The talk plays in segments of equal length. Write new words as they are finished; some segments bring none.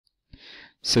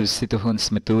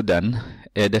Substitutionsmetoden.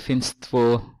 Det finns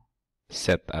två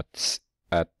sätt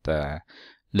att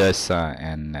lösa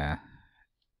en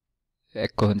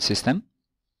ekvationssystem.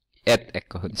 Ett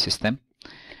ekvationssystem.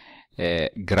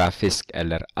 Grafisk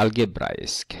eller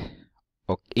algebraisk.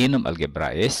 Och inom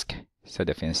algebraisk så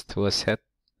det finns två sätt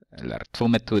eller två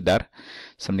metoder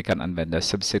som ni kan använda.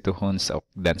 Substitutions och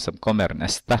den som kommer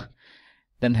nästa.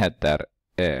 Den heter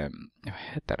vad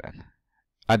heter den?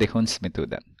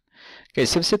 Additionsmetoden. Okay,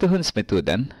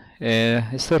 substitutionsmetoden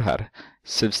står här.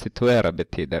 Substituera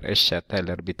betyder ersätta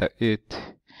eller byta ut.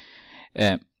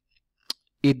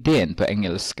 Idén på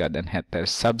engelska den heter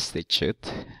substitute.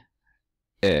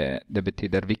 Det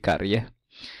betyder vikarie.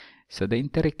 Så det är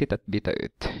inte riktigt att byta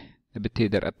ut. Det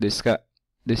betyder att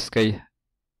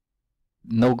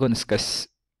någon ska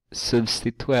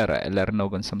substituera eller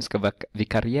någon som ska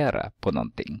vikariera på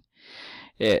någonting.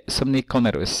 Som ni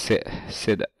kommer att se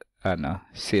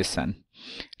sen.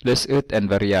 Lös ut en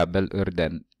variabel ur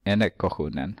den ena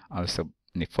ekvationen. Alltså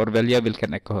ni får välja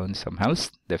vilken ekvation som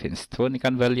helst. Det finns två ni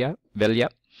kan välja.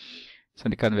 Så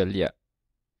ni kan välja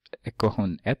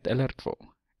ekvation 1 eller 2.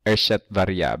 Ersätt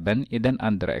variabeln i den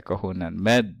andra ekvationen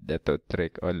med detta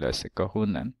uttryck och lös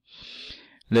ekvationen.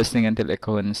 Lösningen till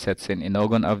ekvationen sätts in i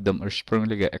någon av de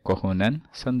ursprungliga ekvationen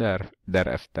som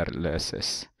därefter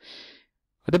löses.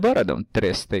 Och det är bara de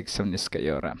tre steg som ni ska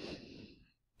göra.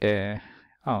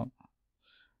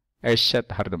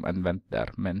 Ersätt har de använt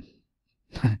där, men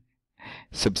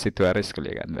substituera skulle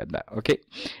jag använda. Okej.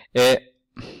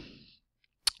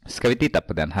 Ska vi titta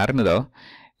på den här nu då?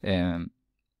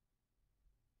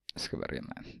 Ska börja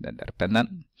med den där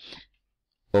pennan.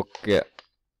 Och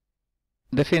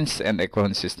det finns en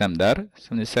ekvationssystem där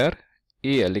som ni ser.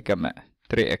 Y är lika med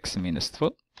 3x minus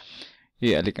 2.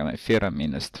 Y är lika med 4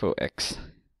 minus 2x.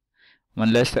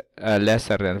 Man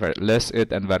läs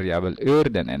ut en variabel ur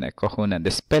den ena ekvationen.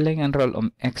 Det spelar ingen roll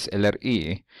om x eller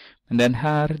y. Men den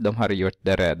här, de har gjort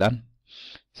det redan.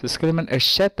 Så skulle man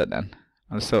ersätta den.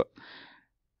 Alltså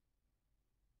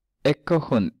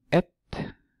ekvation 1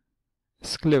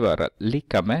 skulle vara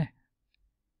lika med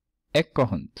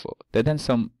ekvation 2. Det är den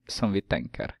som vi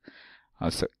tänker.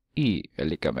 Alltså y är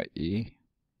lika med y.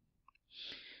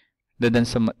 Det är den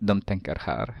som de tänker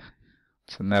här.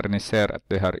 Så när ni ser att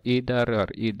du har y där och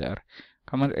har y där,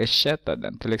 kan man ersätta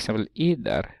den. Till exempel y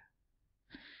där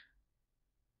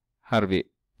har vi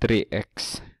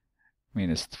 3x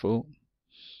minus 2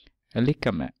 är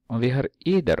lika med. Och vi har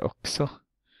y där också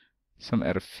som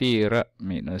är 4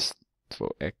 minus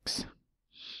 2x.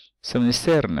 Som ni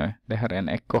ser nu, det här är en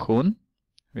ekvation.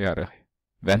 Vi har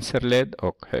vänsterled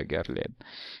och högerled.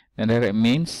 När det här är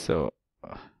minst så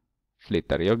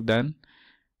flyttar jag den.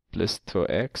 Plus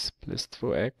 2x plus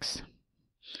 2x.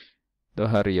 Då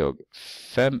har jag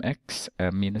 5x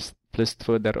minus plus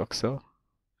 2 där också.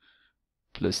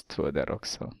 Plus 2 där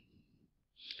också.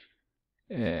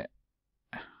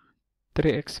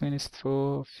 3x minus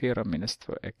 2, 4 minus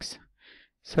 2x.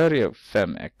 Så har jag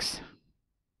 5x.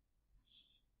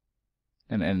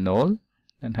 Den är 0.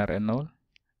 Den här är 0.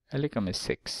 Är lika med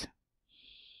 6.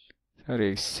 Så har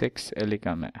jag 6 är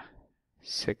lika med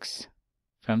 6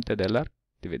 femtedelar.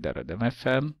 Dividera det med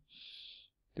 5.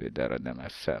 Dividera det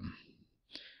med 5.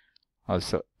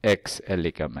 Alltså x är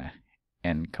lika med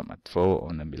 1,2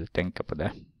 om ni vill tänka på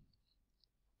det.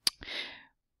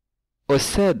 Och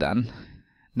sedan,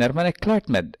 när man är klart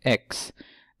med x,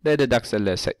 då är det dags att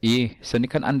lösa y. Så ni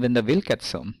kan använda vilket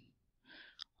som.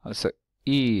 Alltså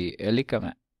y är lika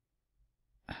med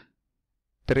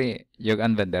 3. Jag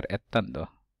använder ettan då.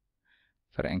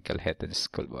 För enkelhetens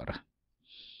skull bara.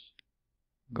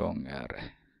 Gånger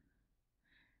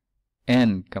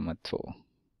 1,2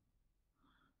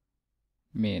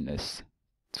 minus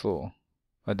 2.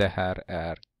 Och det här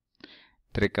är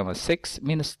 3,6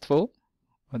 minus 2.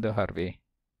 Och då har vi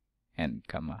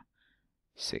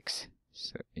 1,6.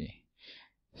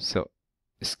 Så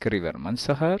skriver man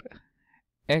så här.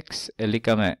 X är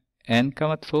lika med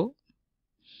 1,2.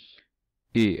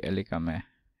 Y är lika med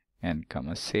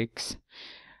 1,6.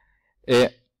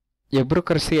 Jag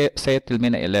brukar säga till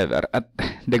mina elever att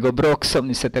det går bra också om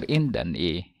ni sätter in den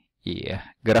i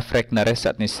grafräknare så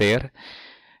att ni ser.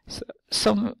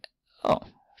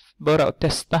 Bara att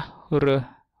testa hur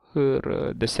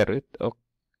det ser ut och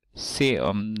se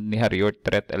om ni har gjort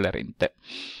rätt eller inte.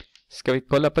 Ska vi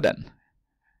kolla på den?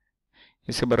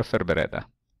 Jag ska bara förbereda.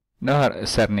 Nu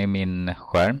ser ni min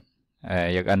skärm.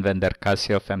 Jag använder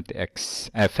Casio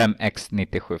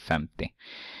 5X9750.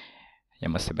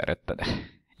 Jag måste berätta det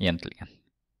egentligen.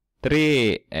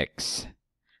 3x.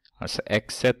 Alltså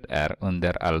x är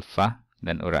under alfa.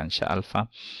 Den orangea alfa.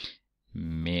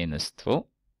 Minus 2.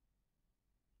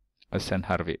 Och sen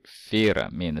har vi 4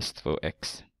 minus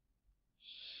 2x.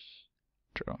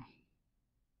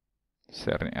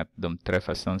 Ser ni att de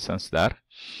träffas någonstans där?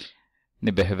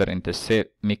 Ni behöver inte se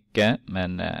mycket,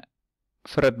 men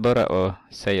för att bara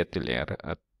säga till er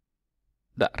att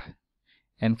där.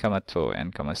 1,2,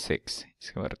 1,6.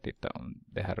 Ska bara titta om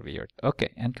det här vi gjort.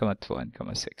 Okej, 1,2,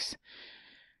 1,6.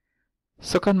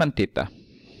 Så kan man titta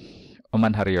om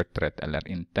man har gjort rätt eller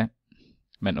inte.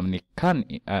 Men om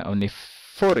ni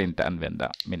får inte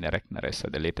använda miniräknare så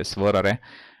det är lite svårare.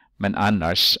 Men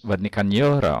annars, vad ni kan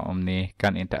göra om ni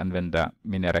kan inte använda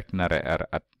miniräknare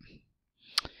är att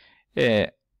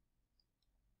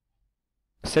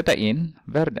sätta in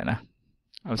värdena.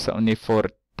 Alltså om ni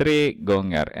får 3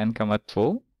 gånger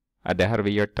 1,2. Det har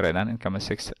vi gjort redan,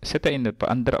 1,6. Sätta in det på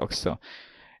andra också.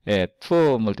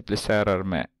 2 multiplicerar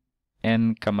med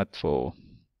 1,2.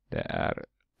 Det är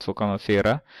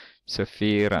 2,4. Så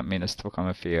 4 minus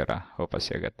 2,4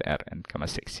 hoppas jag att det är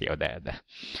 1,6. Ja, det är det.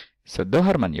 Så då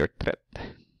har man gjort rätt.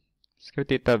 Ska vi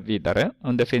titta vidare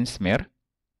om det finns mer.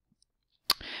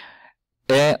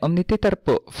 Om ni tittar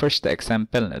på första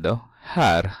exempel då.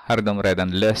 Här har de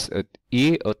redan löst ut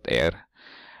y åt er.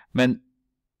 Men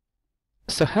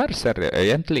så här ser det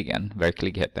egentligen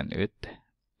verkligheten ut.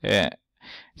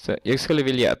 Så jag skulle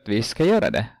vilja att vi ska göra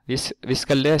det. Vi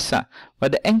ska lösa.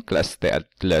 Vad det enklaste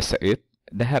att lösa ut.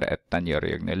 Det här ettan gör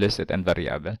jag nu. Lösa ut en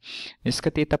variabel. Ni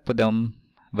ska titta på de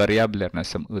variablerna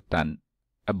som utan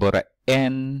bara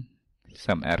en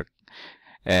som är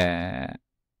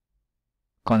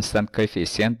konstant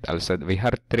koefficient. Alltså vi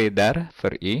har 3 där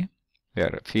för y. Vi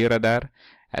har 4 där.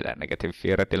 Eller negativ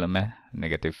 4 till och med.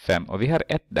 Negativ 5. Och vi har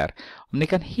 1 där. Om ni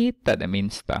kan hitta det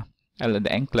minsta. Eller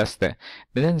det enklaste.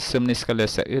 Det är den som ni ska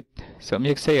lösa ut. Så om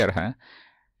jag säger här.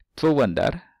 2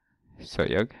 där. Så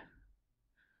jag.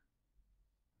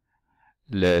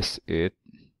 Lös ut.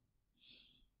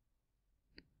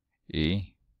 Y.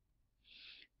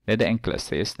 Det är det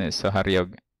enklaste just nu. Så har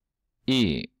jag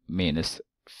y minus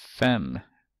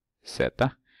 5z.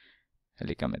 Är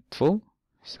lika med 2.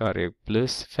 Så har jag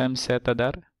plus 5z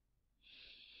där.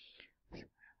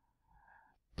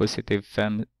 Positiv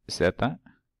 5z.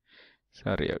 Så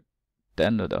har jag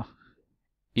den då.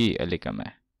 Y är lika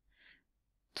med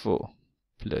 2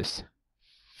 plus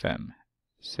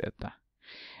 5z.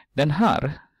 Den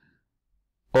här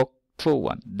och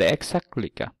 2, det är exakt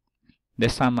lika. Det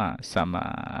är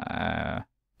samma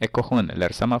ekvation eller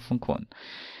samma funktion.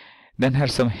 Den här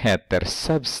som heter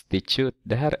substitute,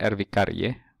 det här är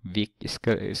vikarie.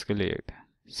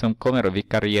 Som kommer att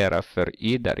vikariera för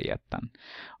y där i ettan.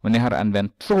 Om ni har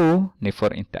använt 2, ni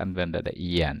får inte använda det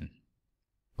igen.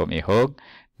 Kom ihåg,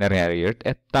 när ni har gjort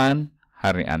ettan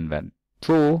har ni använt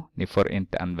 2, ni får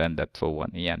inte använda 2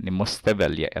 igen. Ni måste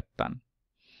välja ettan.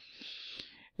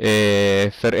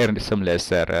 För er som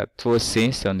läser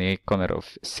 2C så ni kommer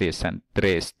att se sen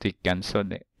 3 stycken. Så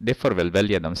det får väl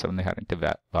välja dem som ni har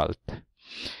inte valt.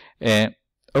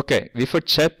 Okej, vi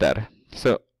fortsätter.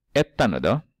 Så ettan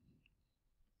då.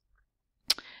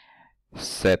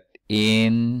 Sätt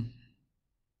in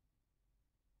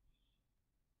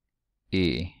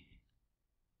y.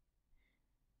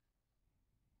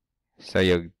 Så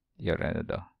jag gör det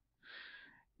då.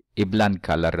 Ibland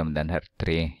kallar de den här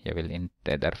 3. Jag vill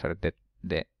inte därför att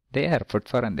det är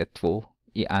fortfarande 2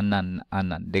 i annan.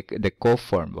 Det är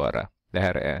K-form bara. Det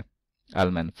här är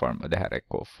allmän form och det här är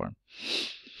K-form.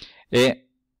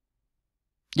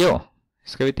 Jo,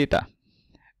 ska vi titta.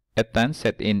 Ettan,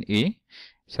 sätt in y.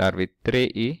 Så har vi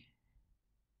 3y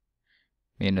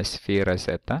minus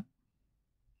 4z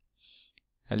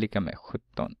är lika med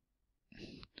 17.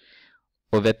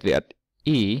 Och vet vi att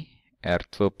y är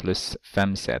 2 plus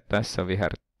 5z. Så vi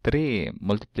har 3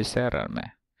 multiplicerar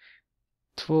med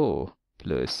 2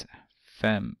 plus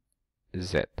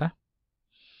 5z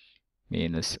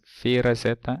minus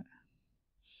 4z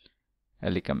är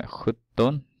lika med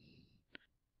 17.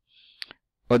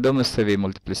 Och då måste vi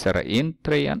multiplicera in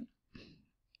 3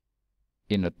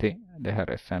 inuti. Det här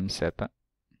är 5z.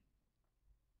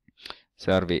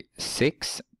 Så har vi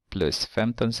 6 plus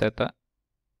 15z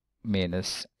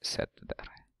minus z där.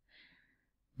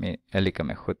 Är lika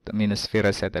med 17. Minus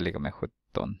 4z är lika med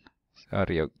 17. Så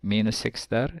har jag minus 6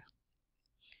 där.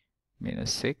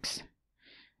 Minus 6.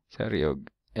 Så har jag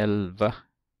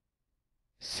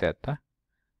 11z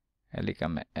är lika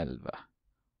med 11.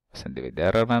 Och sen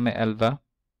dividerar man med 11.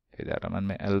 Dividerar man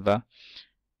med 11.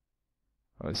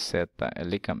 Och z är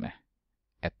lika med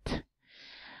 1.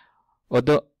 Och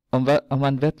då, om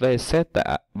man vet vad z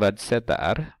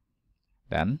är,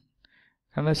 den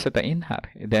kan man sätta in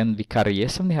här. Den vikarie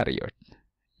som ni har gjort.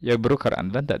 Jag brukar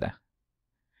använda det.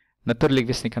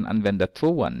 Naturligtvis ni kan använda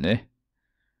 2 nu.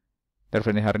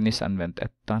 Därför ni har nyss använt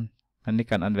 1:an. Men ni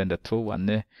kan använda 2:an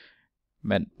nu.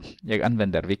 Men jag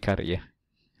använder vikarie.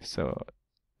 Så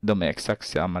de är exakt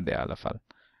samma det i alla fall.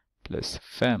 Plus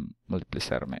 5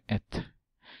 multiplicerar med 1.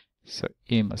 Så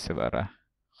i måste vara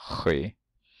 7.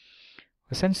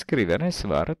 Och sen skriver ni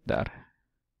svaret där.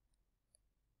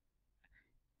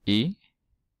 I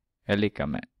är lika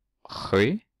med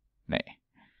 7. Nej.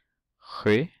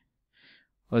 7.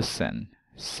 Och sen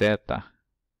z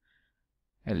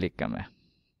är lika med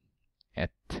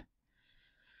 1.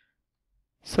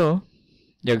 Så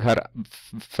jag har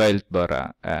följt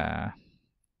bara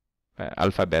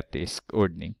alfabetisk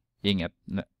ordning. Inget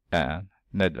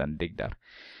nödvändigt där.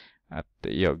 Att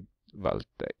jag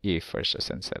valde i först och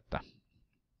sen z.